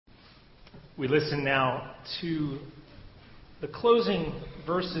We listen now to the closing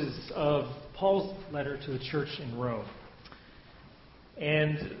verses of Paul's letter to the church in Rome.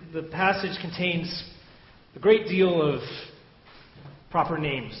 And the passage contains a great deal of proper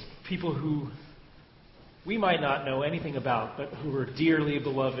names, people who we might not know anything about, but who were dearly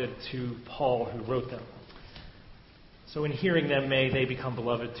beloved to Paul, who wrote them. So in hearing them, may they become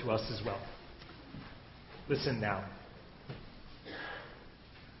beloved to us as well. Listen now.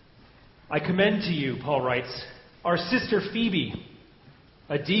 I commend to you, Paul writes, our sister Phoebe,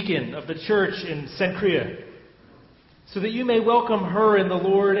 a deacon of the church in Cenchrea, so that you may welcome her in the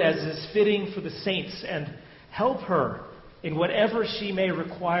Lord as is fitting for the saints, and help her in whatever she may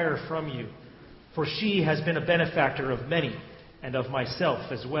require from you, for she has been a benefactor of many, and of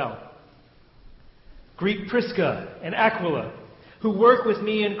myself as well. Greet Prisca and Aquila, who work with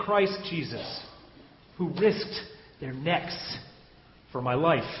me in Christ Jesus, who risked their necks for my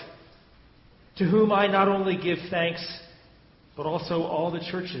life, to whom I not only give thanks, but also all the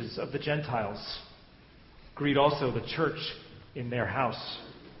churches of the Gentiles. Greet also the church in their house.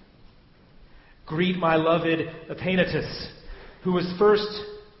 Greet my beloved Epaenetus, who was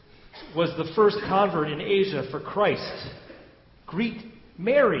the first convert in Asia for Christ. Greet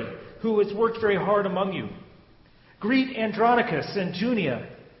Mary, who has worked very hard among you. Greet Andronicus and Junia,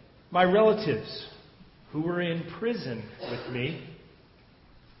 my relatives, who were in prison with me.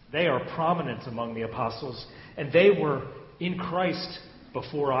 They are prominent among the apostles, and they were in Christ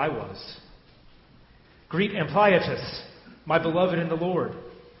before I was. Greet Ampliatus, my beloved in the Lord.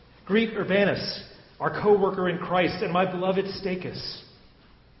 Greet Urbanus, our co-worker in Christ, and my beloved Stachys.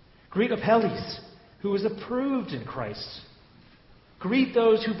 Greet Apelles, who is approved in Christ. Greet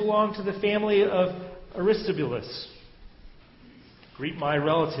those who belong to the family of Aristobulus. Greet my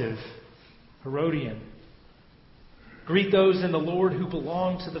relative, Herodion. Greet those in the Lord who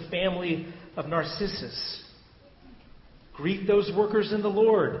belong to the family of Narcissus. Greet those workers in the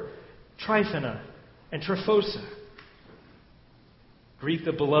Lord, Tryphena and Tryphosa. Greet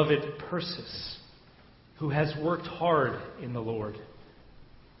the beloved Persis, who has worked hard in the Lord.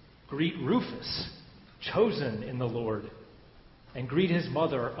 Greet Rufus, chosen in the Lord, and greet his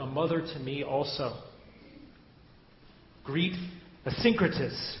mother, a mother to me also. Greet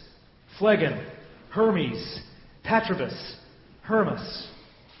Asyncritus, Phlegon, Hermes, Patrobas, Hermas,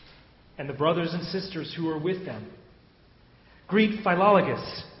 and the brothers and sisters who are with them. Greet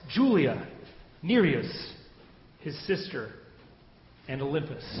Philologus, Julia, Nereus, his sister, and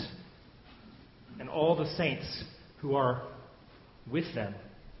Olympus, and all the saints who are with them.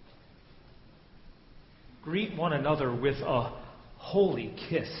 Greet one another with a holy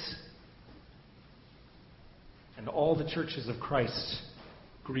kiss. And all the churches of Christ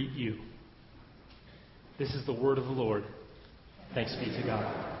greet you. This is the word of the Lord. Thanks be to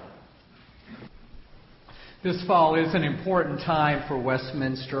God. This fall is an important time for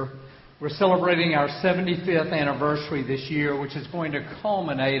Westminster. We're celebrating our 75th anniversary this year, which is going to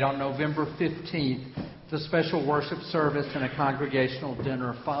culminate on November 15th, the special worship service and a congregational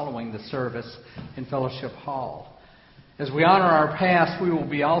dinner following the service in Fellowship Hall. As we honor our past, we will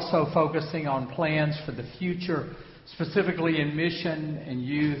be also focusing on plans for the future, specifically in mission and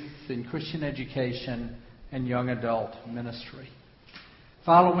youth, in Christian education, and young adult ministry.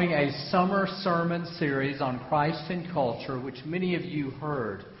 Following a summer sermon series on Christ and culture, which many of you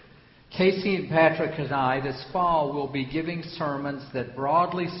heard, Casey and Patrick and I this fall will be giving sermons that,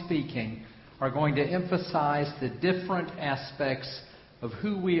 broadly speaking, are going to emphasize the different aspects of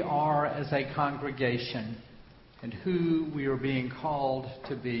who we are as a congregation and who we are being called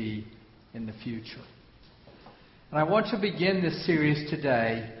to be in the future. And I want to begin this series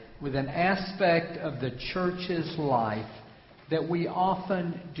today with an aspect of the church's life that we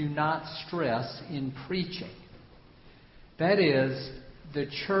often do not stress in preaching. That is, the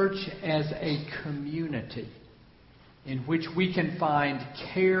church as a community in which we can find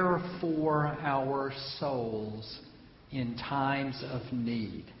care for our souls in times of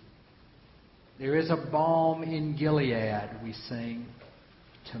need. There is a balm in Gilead, we sing,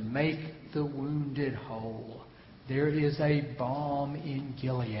 to make the wounded whole. There is a balm in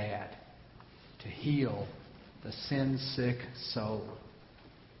Gilead to heal the sin-sick soul.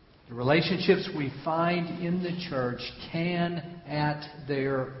 The relationships we find in the church can, at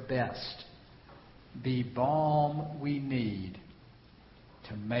their best, be balm we need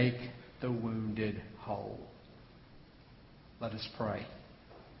to make the wounded whole. Let us pray.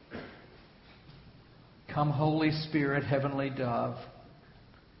 Come, Holy Spirit, heavenly dove.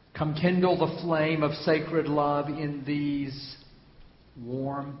 Come kindle the flame of sacred love in these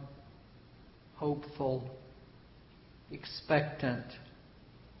warm, hopeful, expectant,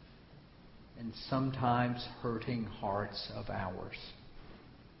 and sometimes hurting hearts of ours.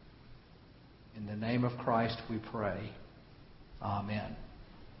 In the name of Christ we pray. Amen.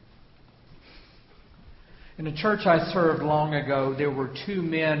 In a church I served long ago, there were two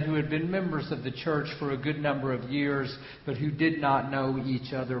men who had been members of the church for a good number of years, but who did not know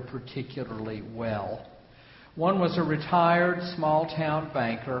each other particularly well. One was a retired small-town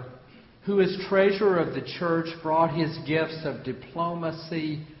banker who, as treasurer of the church, brought his gifts of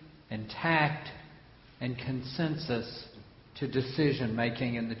diplomacy and tact and consensus to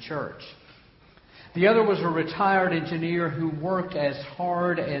decision-making in the church. The other was a retired engineer who worked as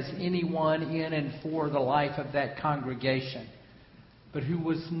hard as anyone in and for the life of that congregation, but who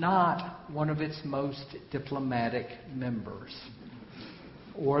was not one of its most diplomatic members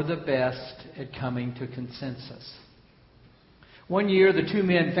or the best at coming to consensus. One year, the two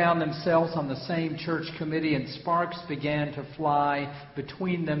men found themselves on the same church committee, and sparks began to fly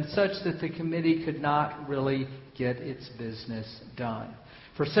between them such that the committee could not really get its business done.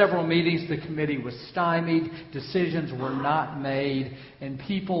 For several meetings, the committee was stymied, decisions were not made, and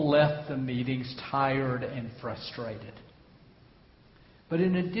people left the meetings tired and frustrated. But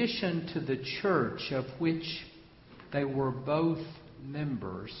in addition to the church of which they were both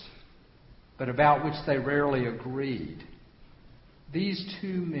members, but about which they rarely agreed, these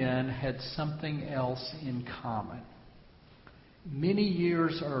two men had something else in common. Many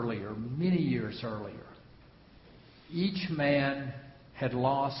years earlier, each man had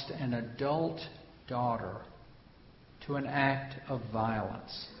lost an adult daughter to an act of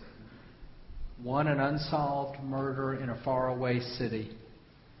violence. One, an unsolved murder in a faraway city.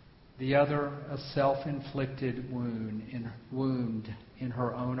 The other, a self-inflicted wound in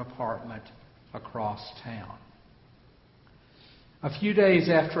her own apartment across town. A few days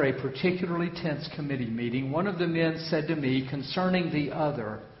after a particularly tense committee meeting, one of the men said to me concerning the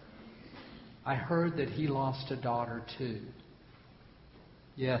other, "I heard that he lost a daughter too."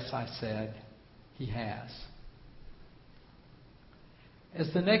 "Yes," I said, "he has."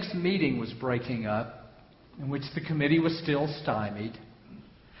 As the next meeting was breaking up, in which the committee was still stymied,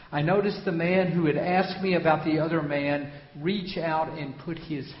 I noticed the man who had asked me about the other man reach out and put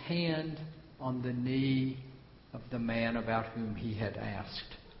his hand on the knee of the man about whom he had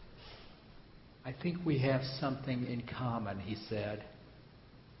asked. "I think we have something in common," he said.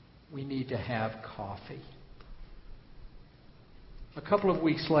 "We need to have coffee." A couple of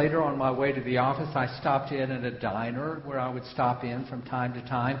weeks later, on my way to the office, I stopped in at a diner where I would stop in from time to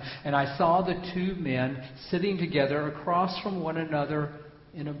time, and I saw the two men sitting together across from one another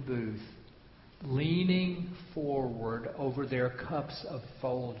in a booth, leaning forward over their cups of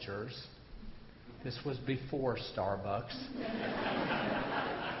Folgers. This was before Starbucks.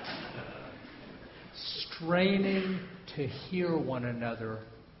 Straining to hear one another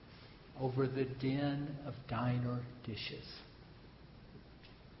over the din of diner dishes.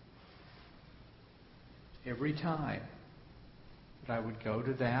 Every time that I would go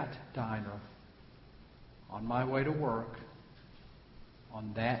to that diner on my way to work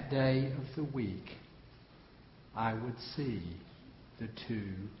on that day of the week, I would see the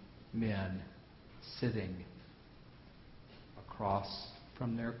two men sitting across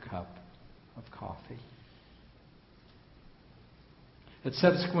from their cup of coffee. At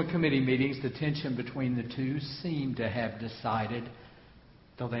subsequent committee meetings, the tension between the two seemed to have decided,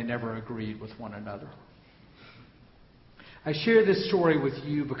 though they never agreed with one another. I share this story with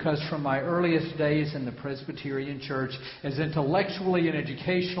you because from my earliest days in the Presbyterian Church, as intellectually and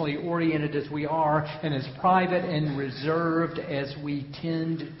educationally oriented as we are, and as private and reserved as we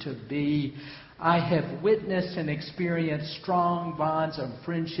tend to be, I have witnessed and experienced strong bonds of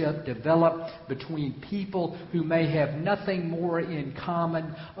friendship develop between people who may have nothing more in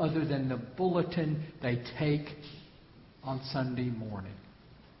common other than the bulletin they take on Sunday morning.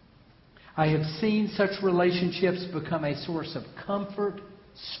 I have seen such relationships become a source of comfort,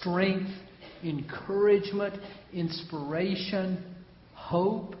 strength, encouragement, inspiration,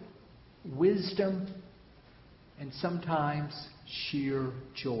 hope, wisdom, and sometimes sheer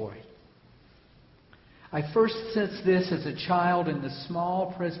joy. I first sensed this as a child in a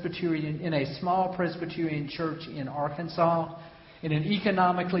small Presbyterian church in Arkansas, in an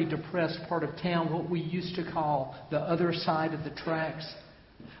economically depressed part of town, what we used to call the other side of the tracks.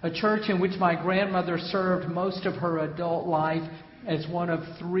 A church in which my grandmother served most of her adult life as one of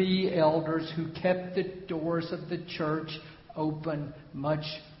 3 elders who kept the doors of the church open much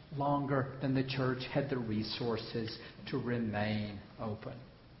longer than the church had the resources to remain open.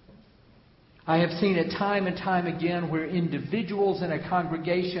 I have seen it time and time again where individuals in a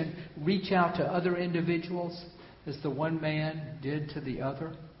congregation reach out to other individuals as the one man did to the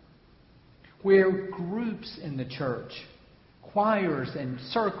other. where groups in the church, choirs and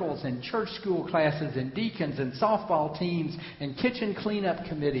circles and church school classes and deacons and softball teams and kitchen cleanup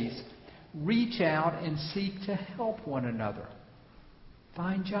committees reach out and seek to help one another,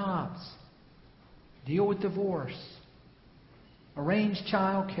 find jobs, deal with divorce, arrange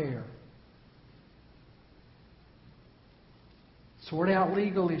child care, sort out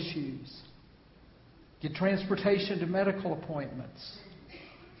legal issues, get transportation to medical appointments,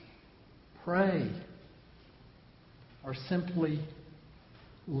 pray, or simply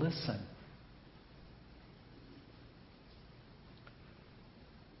listen.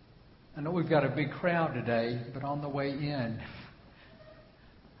 I know we've got a big crowd today, but on the way in,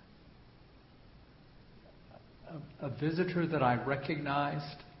 a visitor that I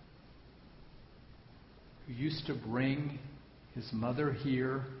recognized who used to bring his mother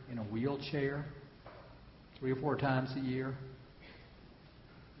here in a wheelchair 3 or 4 times a year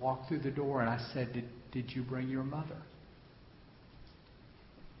walked through the door, and I said, Did you bring your mother?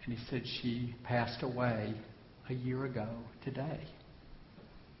 And he said, she passed away a year ago today.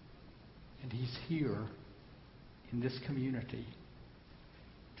 And he's here in this community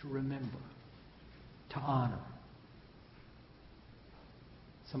to remember, to honor.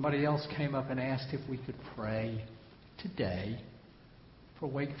 Somebody else came up and asked if we could pray today for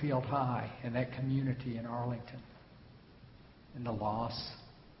Wakefield High and that community in Arlington and the loss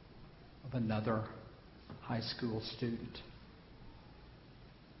of another high school student.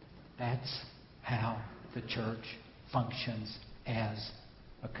 That's how the church functions as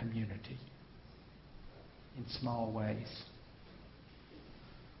a community, in small ways.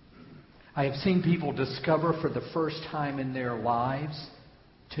 I have seen people discover for the first time in their lives,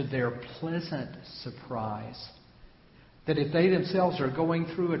 to their pleasant surprise, that if they themselves are going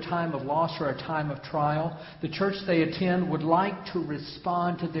through a time of loss or a time of trial, the church they attend would like to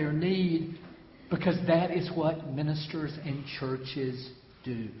respond to their need, because that is what ministers and churches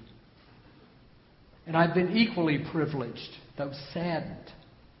do. And I've been equally privileged, though saddened,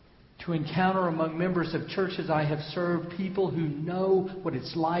 to encounter among members of churches I have served people who know what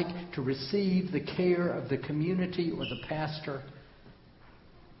it's like to receive the care of the community or the pastor,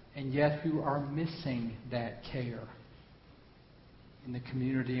 and yet who are missing that care in the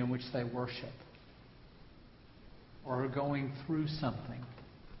community in which they worship, or are going through something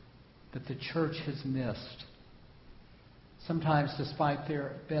that the church has missed, sometimes despite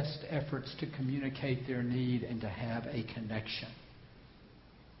their best efforts to communicate their need and to have a connection.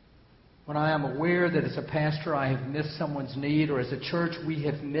 When I am aware that as a pastor I have missed someone's need, or as a church we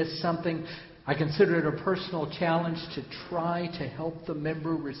have missed something, I consider it a personal challenge to try to help the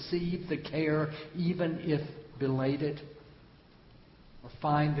member receive the care, even if belated, or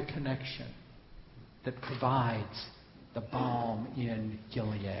find the connection that provides the balm in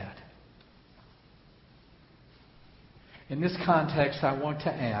Gilead. In this context, I want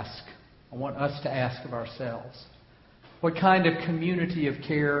us to ask of ourselves, what kind of community of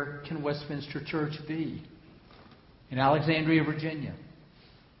care can Westminster Church be in Alexandria, Virginia,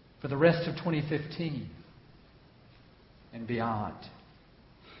 for the rest of 2015 and beyond?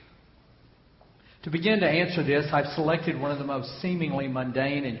 To begin to answer this, I've selected one of the most seemingly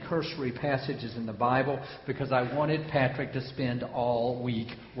mundane and cursory passages in the Bible because I wanted Patrick to spend all week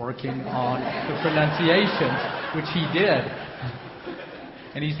working on the pronunciations, which he did.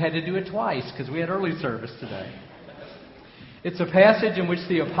 And he's had to do it twice because we had early service today. It's a passage in which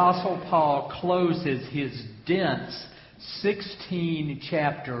the Apostle Paul closes his dense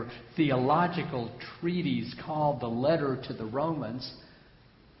 16-chapter theological treatise called the Letter to the Romans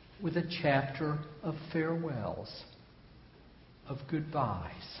with a chapter of farewells, of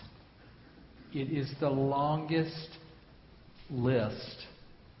goodbyes. It is the longest list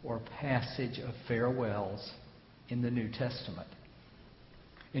or passage of farewells in the New Testament.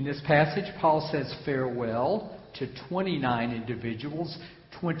 In this passage, Paul says farewell to 29 individuals,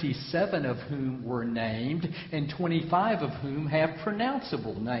 27 of whom were named, and 25 of whom have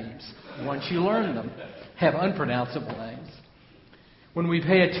pronounceable names. Once you learn them, have unpronounceable names. When we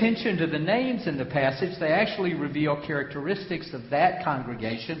pay attention to the names in the passage, they actually reveal characteristics of that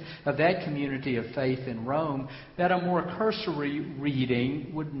congregation, of that community of faith in Rome, that a more cursory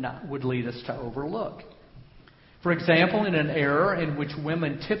reading would lead us to overlook. For example, in an era in which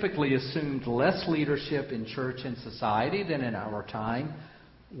women typically assumed less leadership in church and society than in our time,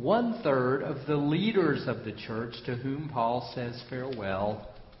 1/3 of the leaders of the church to whom Paul says farewell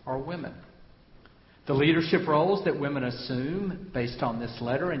are women. The leadership roles that women assume based on this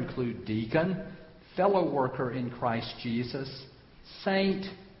letter include deacon, fellow worker in Christ Jesus, saint,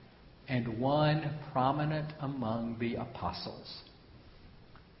 and one prominent among the apostles.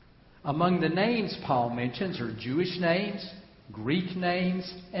 Among the names Paul mentions are Jewish names, Greek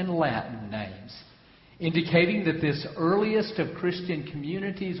names, and Latin names, indicating that this earliest of Christian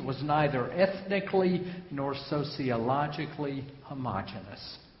communities was neither ethnically nor sociologically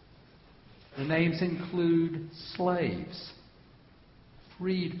homogeneous. The names include slaves,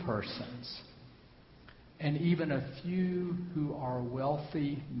 freed persons, and even a few who are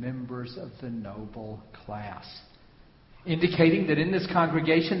wealthy members of the noble class, indicating that in this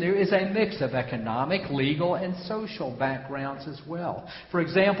congregation there is a mix of economic, legal, and social backgrounds as well. For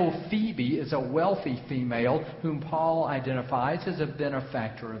example, Phoebe is a wealthy female whom Paul identifies as a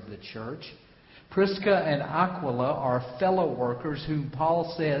benefactor of the church. Prisca and Aquila are fellow workers whom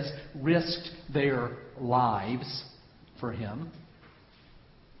Paul says risked their lives for him.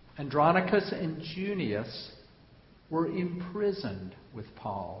 Andronicus and Junius were imprisoned with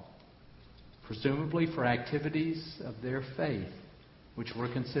Paul, presumably for activities of their faith, which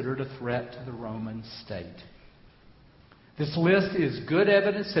were considered a threat to the Roman state. This list is good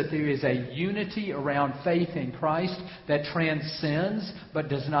evidence that there is a unity around faith in Christ that transcends but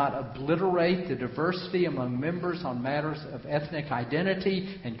does not obliterate the diversity among members on matters of ethnic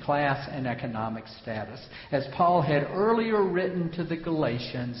identity and class and economic status. As Paul had earlier written to the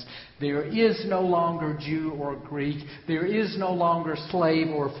Galatians, there is no longer Jew or Greek, there is no longer slave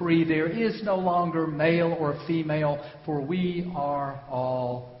or free, there is no longer male or female, for we are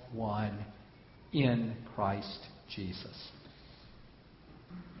all one in Christ Jesus.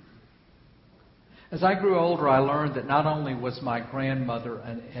 As I grew older, I learned that not only was my grandmother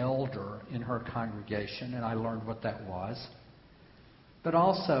an elder in her congregation, and I learned what that was, but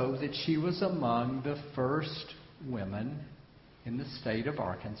also that she was among the first women in the state of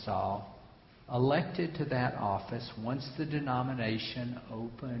Arkansas elected to that office once the denomination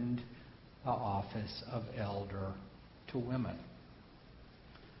opened the office of elder to women.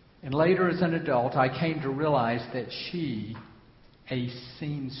 And later as an adult, I came to realize that she, a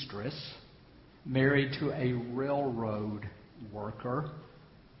seamstress, married to a railroad worker,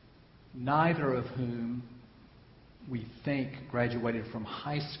 neither of whom we think graduated from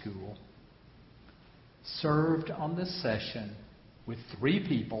high school, served on the session with 3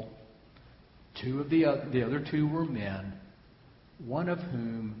 people. The other 2 were men, one of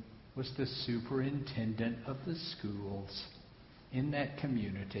whom was the superintendent of the schools in that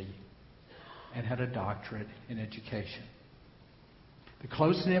community and had a doctorate in education. The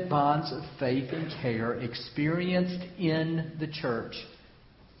close-knit bonds of faith and care experienced in the church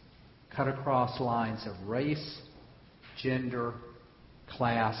cut across lines of race, gender,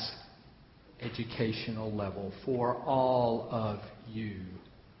 class, educational level. For all of you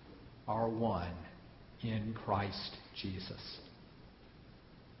are one in Christ Jesus.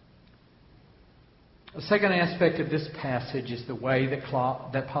 A second aspect of this passage is the way that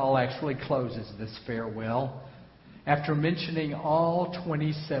Paul actually closes this farewell. After mentioning all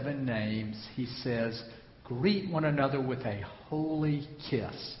 27 names, he says, "Greet one another with a holy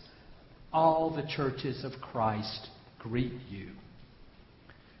kiss. All the churches of Christ greet you."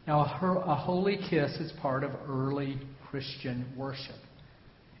 Now, a holy kiss is part of early Christian worship.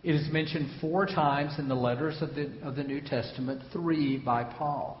 It is mentioned 4 times in the letters of the New Testament, 3 by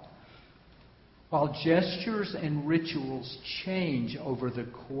Paul. While gestures and rituals change over the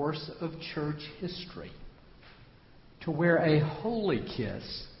course of church history, to wear a holy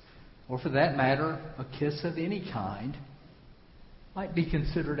kiss, or for that matter, a kiss of any kind, might be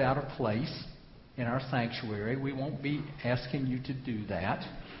considered out of place in our sanctuary. We won't be asking you to do that.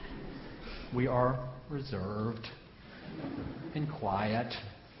 We are reserved and quiet.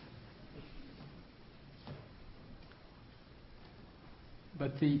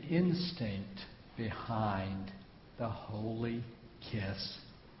 But the instinct behind the holy kiss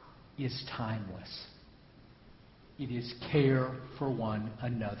is timeless. It is care for one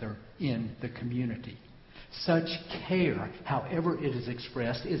another in the community. Such care, however it is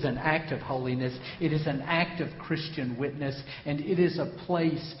expressed, is an act of holiness. It is an act of Christian witness, and it is a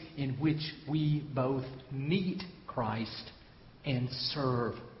place in which we both meet Christ and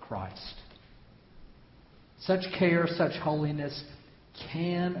serve Christ. Such care, such holiness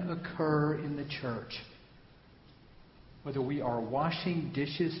can occur in the church. Whether we are washing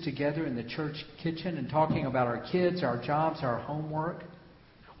dishes together in the church kitchen and talking about our kids, our jobs, our homework,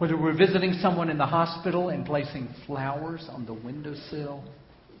 whether we're visiting someone in the hospital and placing flowers on the windowsill,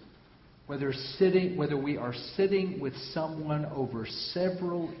 whether we are sitting with someone over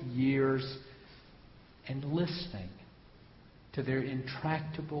several years and listening to their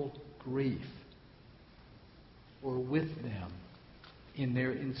intractable grief, or with them in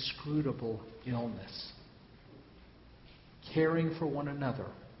their inscrutable illness. Caring for one another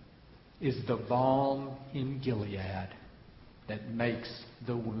is the balm in Gilead that makes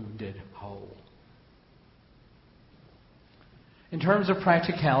the wounded whole. In terms of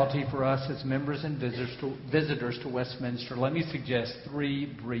practicality for us as members and visitors to Westminster, let me suggest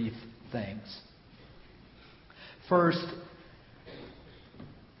 3 brief things. First,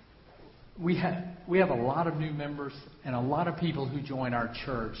 we have a lot of new members, and a lot of people who join our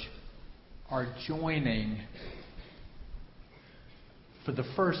church are joining for the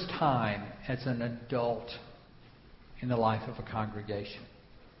first time as an adult in the life of a congregation.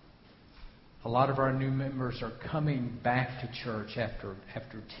 A lot of our new members are coming back to church after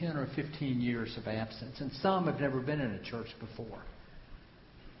 10 or 15 years of absence, and some have never been in a church before.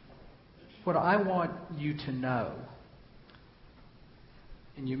 What I want you to know,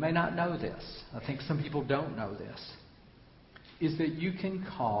 and you may not know this, I think some people don't know this, is that you can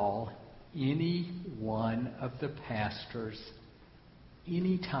call any one of the pastors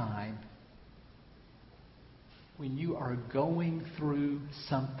anytime when you are going through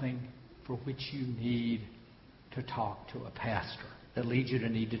something for which you need to talk to a pastor, that leads you to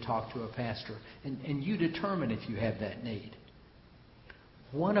need to talk to a pastor. And you determine if you have that need.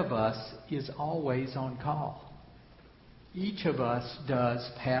 One of us is always on call. Each of us does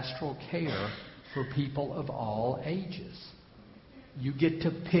pastoral care for people of all ages. You get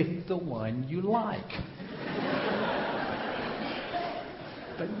to pick the one you like.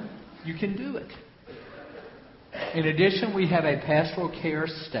 But you can do it. In addition, we have a pastoral care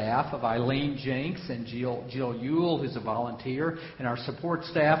staff of Eileen Jenks and Jill Ewell, who's a volunteer, and our support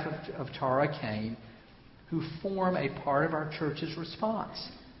staff of Tara Kane, who form a part of our church's response.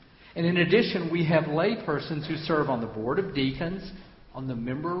 And in addition, we have laypersons who serve on the board of deacons, on the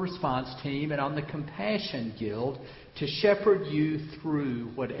member response team, and on the Compassion Guild to shepherd you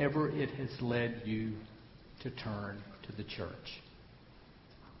through whatever it has led you to turn to the church.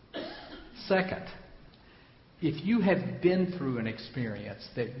 Second, if you have been through an experience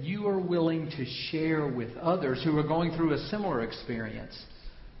that you are willing to share with others who are going through a similar experience,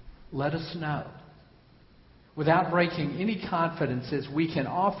 let us know. Without breaking any confidences, we can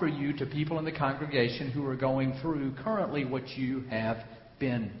offer you to people in the congregation who are going through currently what you have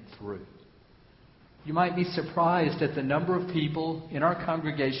been through. You might be surprised at the number of people in our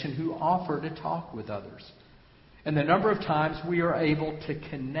congregation who offer to talk with others, and the number of times we are able to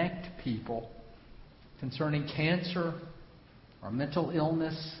connect people concerning cancer or mental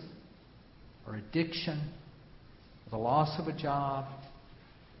illness or addiction, or the loss of a job,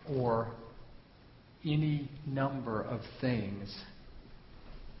 or any number of things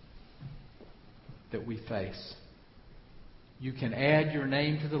that we face. You can add your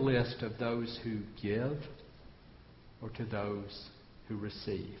name to the list of those who give or to those who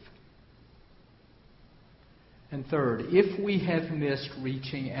receive. And third, if we have missed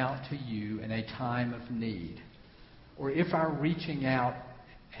reaching out to you in a time of need, or if our reaching out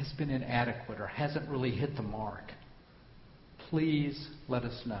has been inadequate or hasn't really hit the mark, please let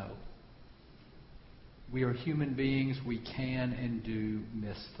us know. We are human beings. We can and do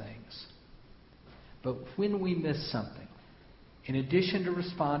miss things. But when we miss something, in addition to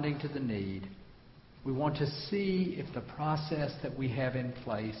responding to the need, we want to see if the process that we have in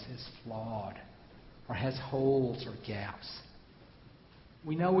place is flawed or has holes or gaps.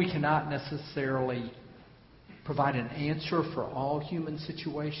 We know we cannot necessarily provide an answer for all human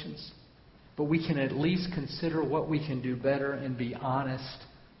situations, but we can at least consider what we can do better and be honest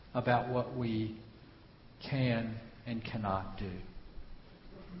about what we can and cannot do.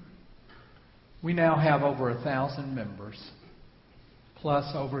 We now have over 1,000 members, plus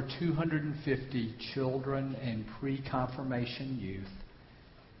over 250 children and pre-confirmation youth.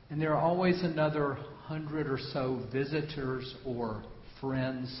 And there are always another 100 or so visitors or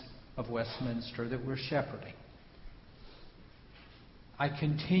friends of Westminster that we're shepherding. I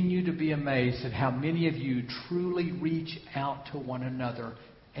continue to be amazed at how many of you truly reach out to one another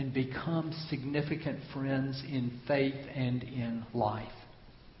and become significant friends in faith and in life.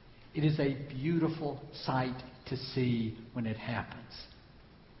 It is a beautiful sight to see when it happens.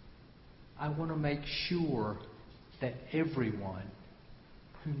 I want to make sure that everyone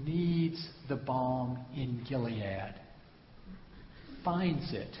who needs the balm in Gilead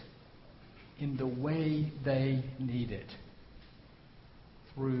finds it in the way they need it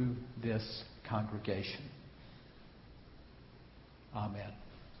through this congregation. Amen.